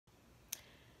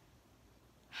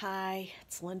Hi,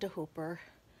 it's Linda Hooper,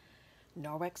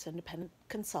 Norwex independent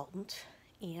consultant,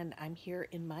 and I'm here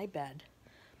in my bed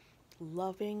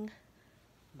loving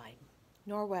my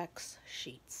Norwex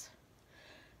sheets.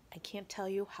 I can't tell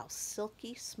you how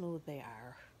silky smooth they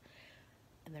are,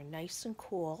 and they're nice and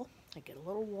cool. I get a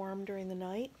little warm during the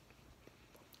night,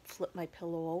 flip my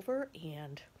pillow over,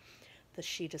 and the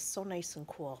sheet is so nice and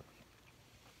cool.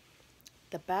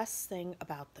 The best thing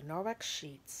about the Norwex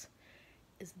sheets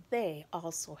is they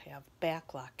also have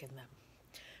Baclock in them.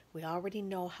 We already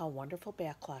know how wonderful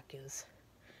Baclock is,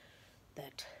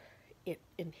 that it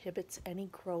inhibits any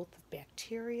growth of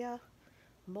bacteria,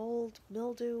 mold,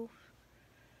 mildew.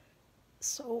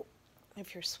 So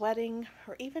if you're sweating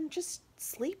or even just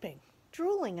sleeping,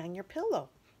 drooling on your pillow,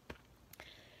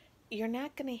 you're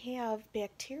not going to have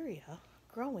bacteria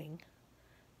growing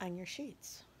on your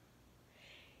sheets.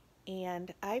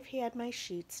 And I've had my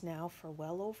sheets now for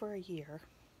well over a year.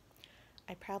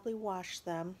 I probably wash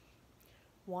them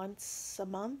once a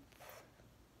month,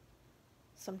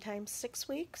 sometimes 6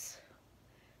 weeks.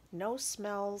 No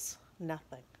smells,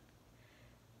 nothing.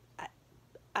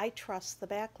 I trust the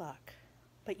Baclock,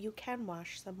 but you can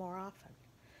wash them more often.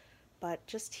 But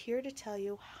just here to tell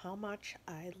you how much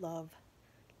I love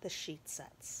the sheet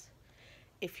sets.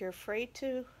 If you're afraid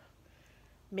to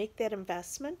make that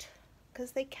investment,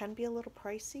 because they can be a little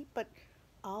pricey, but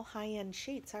all high-end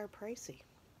sheets are pricey,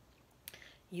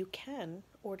 you can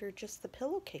order just the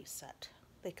pillowcase set.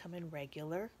 They come in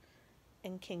regular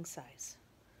and king size.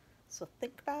 So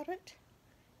think about it,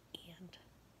 and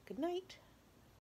good night.